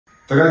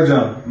Տղեկ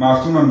ջան,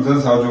 մաղթում եմ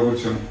ձեզ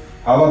հաջողություն,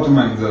 հավատում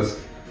ենք ձեզ,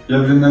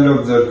 և լինելով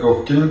ձեր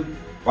կողքին,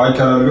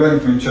 պայքարելու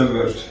ենք մինչև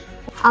վերջ։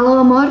 Alô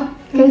amor,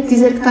 quero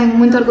dizer que tenho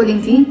muito orgulho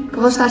em ti, que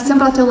vou estar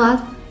sempre ao teu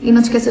lado e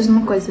não te esqueças de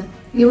uma coisa.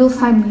 You will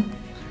find me.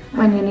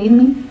 When you need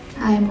me,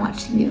 I am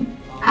watching you.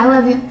 I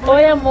love you.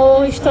 Oi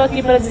amor, estou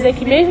aqui para dizer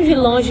que mesmo de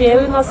longe,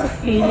 eu e nosso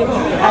filho,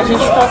 a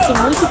gente torce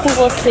muito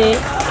por você,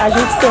 a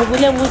gente se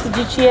orgulha muito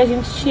de ti e a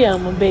gente te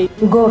ama, beijo.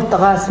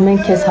 Gortղաս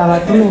մենք քեզ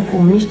հավատում ենք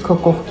ու միշտ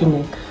քո կողքին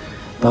ենք։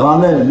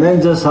 Տղաներ, մենք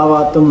ձեզ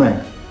հավատում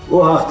ենք ու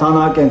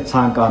հաղթանակ ենք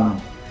ցանկանում։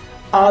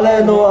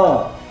 Ալելույա։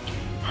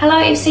 Hello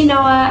FC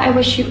Noah, I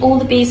wish you all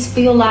the best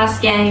for your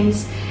last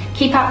games.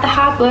 Keep up the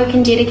hard work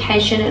and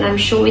dedication and I'm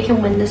sure we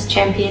can win this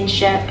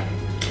championship.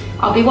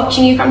 I'll be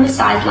watching you from the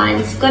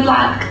sidelines. Good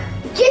luck.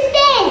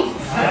 Justin!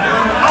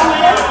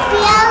 I'm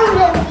proud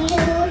of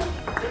you.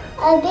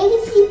 A big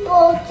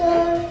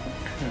supporter.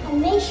 I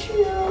miss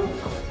you.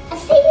 I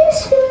see you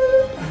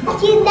soon. I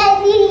see you,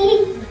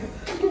 Daddy.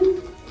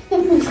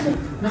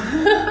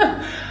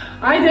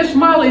 Ajde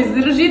šmali,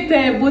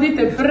 izdržite,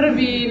 budite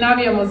prvi,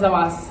 navijamo za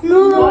vas.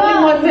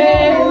 Volimo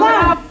te!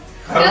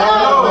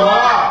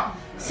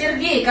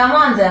 Сергей,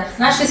 команда,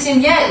 наша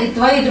семья и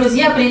твои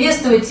друзья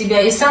приветствуют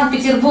тебя из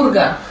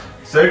Санкт-Петербурга.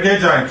 Սերգեյ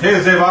ջան,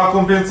 քեզ եւ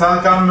ակումբին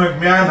ցանկանում ենք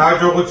միայն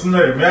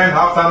հաջողություններ, միայն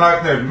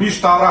հաղթանակներ,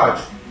 միշտ առաջ։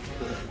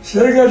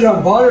 Սերգեյ ջան,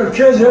 բարև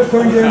քեզ եւ քո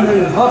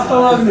ընկերներին,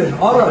 հաղթանակներ,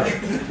 առաջ։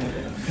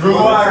 Good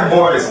luck,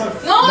 boys.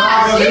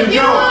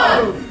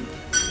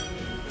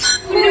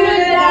 On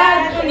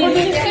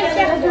est très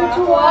fiers de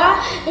toi.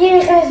 Il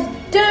reste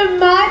 2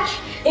 matchs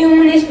et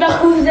on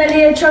espère que vous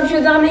allez être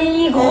champion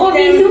d'Arménie. Gros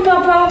bisous,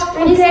 papa.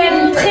 On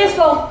t'aime très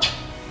fort.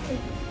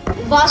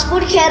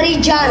 Վասպուր քերի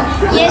ջան,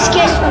 ես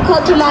քեզ ու քո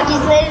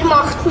թիմակիցներին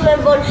մաղթում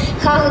եմ, որ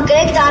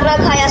խաղագրեք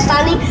դառնաք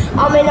Հայաստանի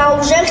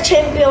ամենաուժեղ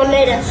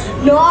չեմպիոնները,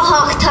 նոա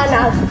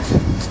հաղթանակ։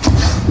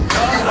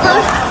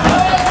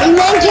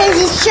 Մենք քեզ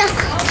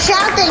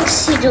շատ ենք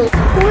սիրում։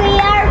 We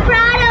are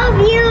proud of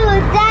you,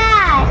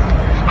 Dad.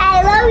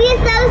 I love you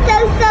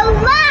so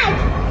much.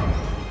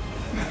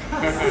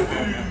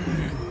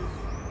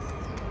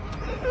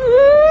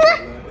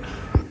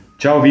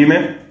 Ciao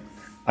Vime,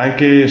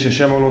 anche se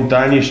siamo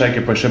lontani sai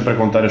che puoi sempre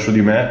contare su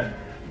di me.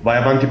 Vai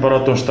avanti per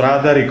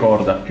autostrada e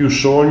ricorda, più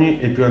sogni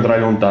e più andrai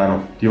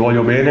lontano. Ti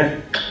voglio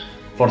bene,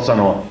 forza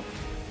Noah.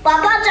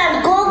 Papa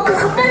ջան, գողը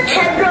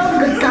չեմպիոն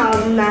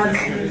գտանանք։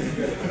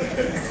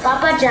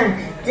 Papa ջան,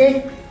 ձեր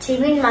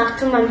թիմին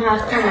մաղթում եմ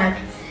հաղթանակ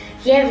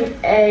եւ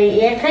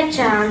երբեք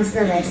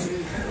չհանձնվես։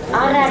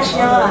 Առաջ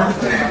Նոա։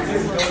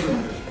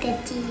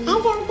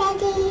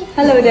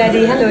 Hello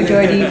Daddy, hello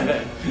Jordy.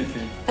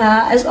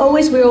 As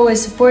always, we're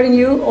always supporting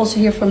you, also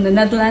here from the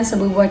Netherlands,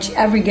 and we watch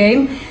every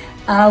game.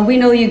 We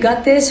know you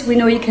got this, we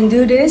know you can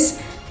do this.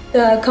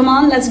 Come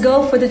on, let's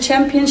go for the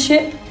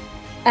championship.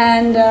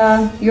 And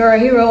you're a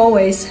hero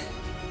always.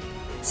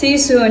 See you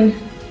soon.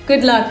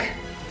 Good luck.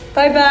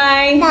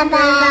 Bye-bye.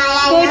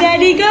 Bye-bye. Go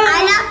Daddy, go.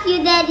 I love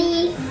you,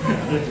 Daddy.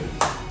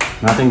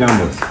 Nothing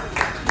gambles.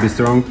 Be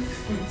strong,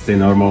 stay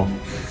normal,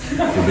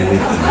 you believe in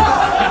me.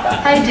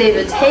 Hi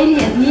David, Haley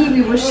and me,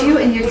 we wish you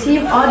and your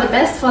team all the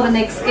best for the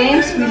next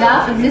games. We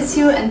love and miss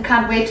you and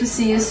can't wait to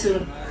see you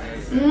soon.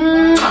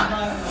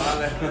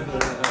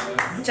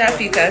 Ciao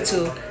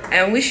Pikachu, I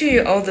am wishing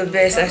you all the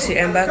best as you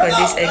embark on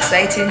this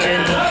exciting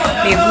journey.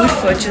 May good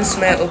fortune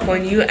smile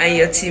upon you and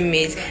your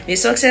teammates. May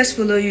success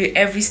follow you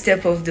every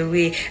step of the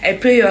way. I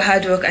pray your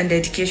hard work and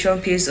dedication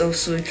pays off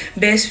soon.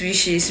 Best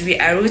wishes. We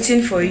are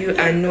rooting for you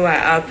and Noah.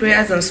 Our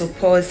prayers and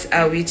support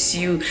are with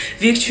you.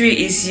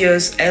 Victory is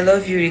yours. I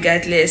love you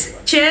regardless.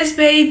 Cheers,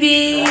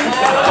 baby!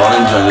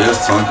 Կարեն ջան, ես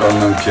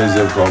ցանկանում եմ քեզ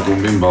եւ քո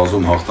ակումբին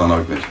բազում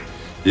հաղթանակներ։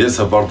 Ես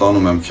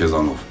հպարտանում եմ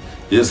քեզանով։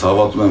 Ես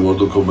հավատում եմ, որ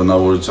դու քո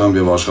բնավորությամբ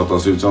եւ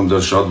աշխատասիրությամբ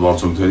դեռ շատ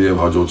բարձունքների եւ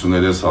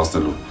հաջողությունների ես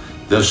հասնելու։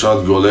 Դեռ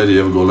շատ գոլեր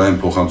եւ գոլային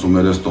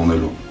փոխանցումներ ես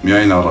տոնելու։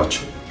 Միայն առաջ։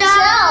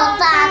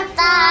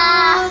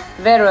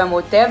 Verujem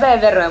u tebe,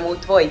 verujem u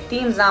tvoj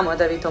tim, znamo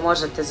da vi to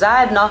možete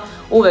zajedno.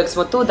 Uvek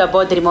smo tu da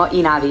bodrimo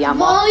i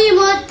navijamo.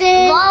 Volimo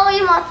te.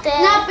 Volimo te.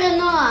 Napred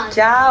Noa.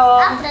 Ćao.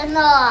 Napred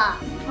Noa.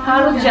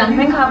 Հարուտ ջան,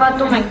 մենք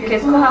հավատում ենք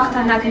քեզ, քո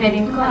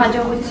հաղթանակներին, քո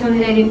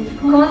հաջողություններին,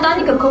 քո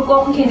ընտանիքը քո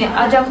կողքին է,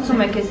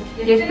 աջակցում է քեզ,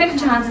 երբեք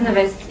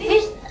չհանձնվես։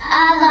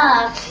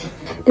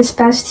 This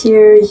past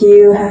year,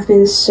 you have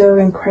been so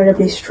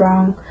incredibly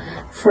strong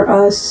for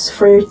us,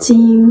 for your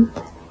team.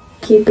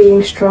 Keep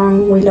being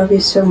strong. We love you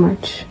so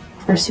much.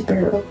 Our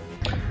superhero.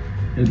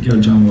 Edgar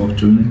ջան,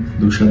 ողջույն,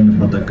 դու շատ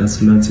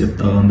նպատակասլաց եւ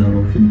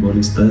տաղանդավոր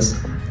ֆուտբոլիստ ես,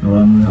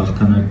 նորանուն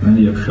հաղթանակներ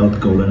եւ շատ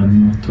գոլեր եմ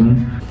մաղթում։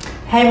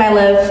 Hey my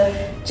love,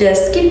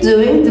 just keep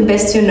doing the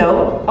best you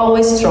know,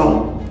 always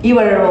strong. You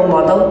are a role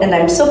model and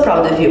I'm so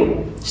proud of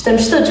you.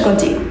 Estamos todos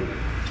contigo.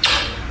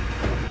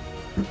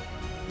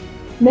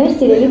 Մեր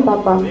սիրելի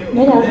պապա,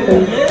 մեր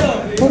արդեն,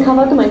 մենք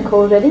հավատում ենք քո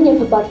ուժերին եւ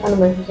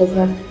հպարտանում ենք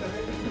քեզնով։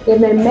 Եվ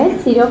մեր մեծ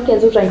սիրով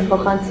քեզ ուժ ենք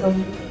փոխանցում։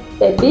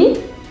 Դեպի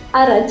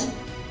առաջ։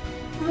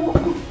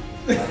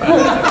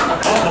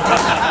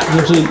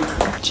 Virgile,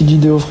 petite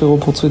vidéo frérot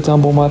pour te souhaiter un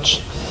bon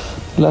match.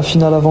 La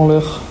finale avant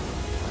l'heure.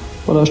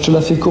 Voilà, je te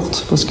la fais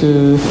courte parce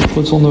que faut que je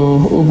retourne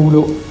au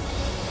boulot.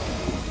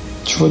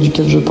 Tu vois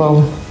duquel je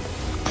parle.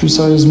 Plus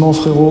sérieusement,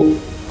 frérot,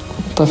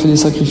 t'as fait des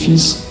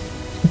sacrifices.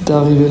 T'es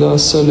arrivé là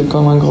seul et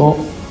comme un grand.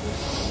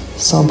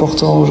 C'est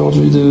important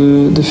aujourd'hui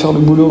de faire le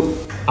boulot.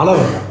 Hello.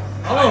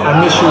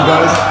 I miss you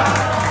guys.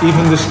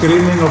 Even the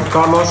screaming of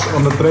Carlos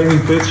on the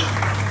training pitch.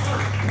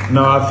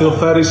 No, I feel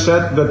very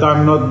sad that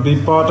I'm not be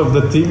part of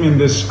the team in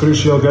these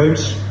crucial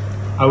games.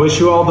 I wish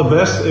you all the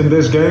best in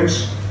these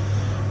games.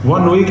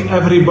 1 week,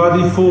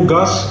 everybody full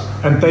gas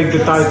and take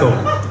the title.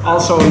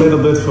 Also a little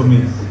bit for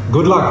me.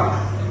 Good luck.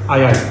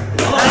 Aye aye.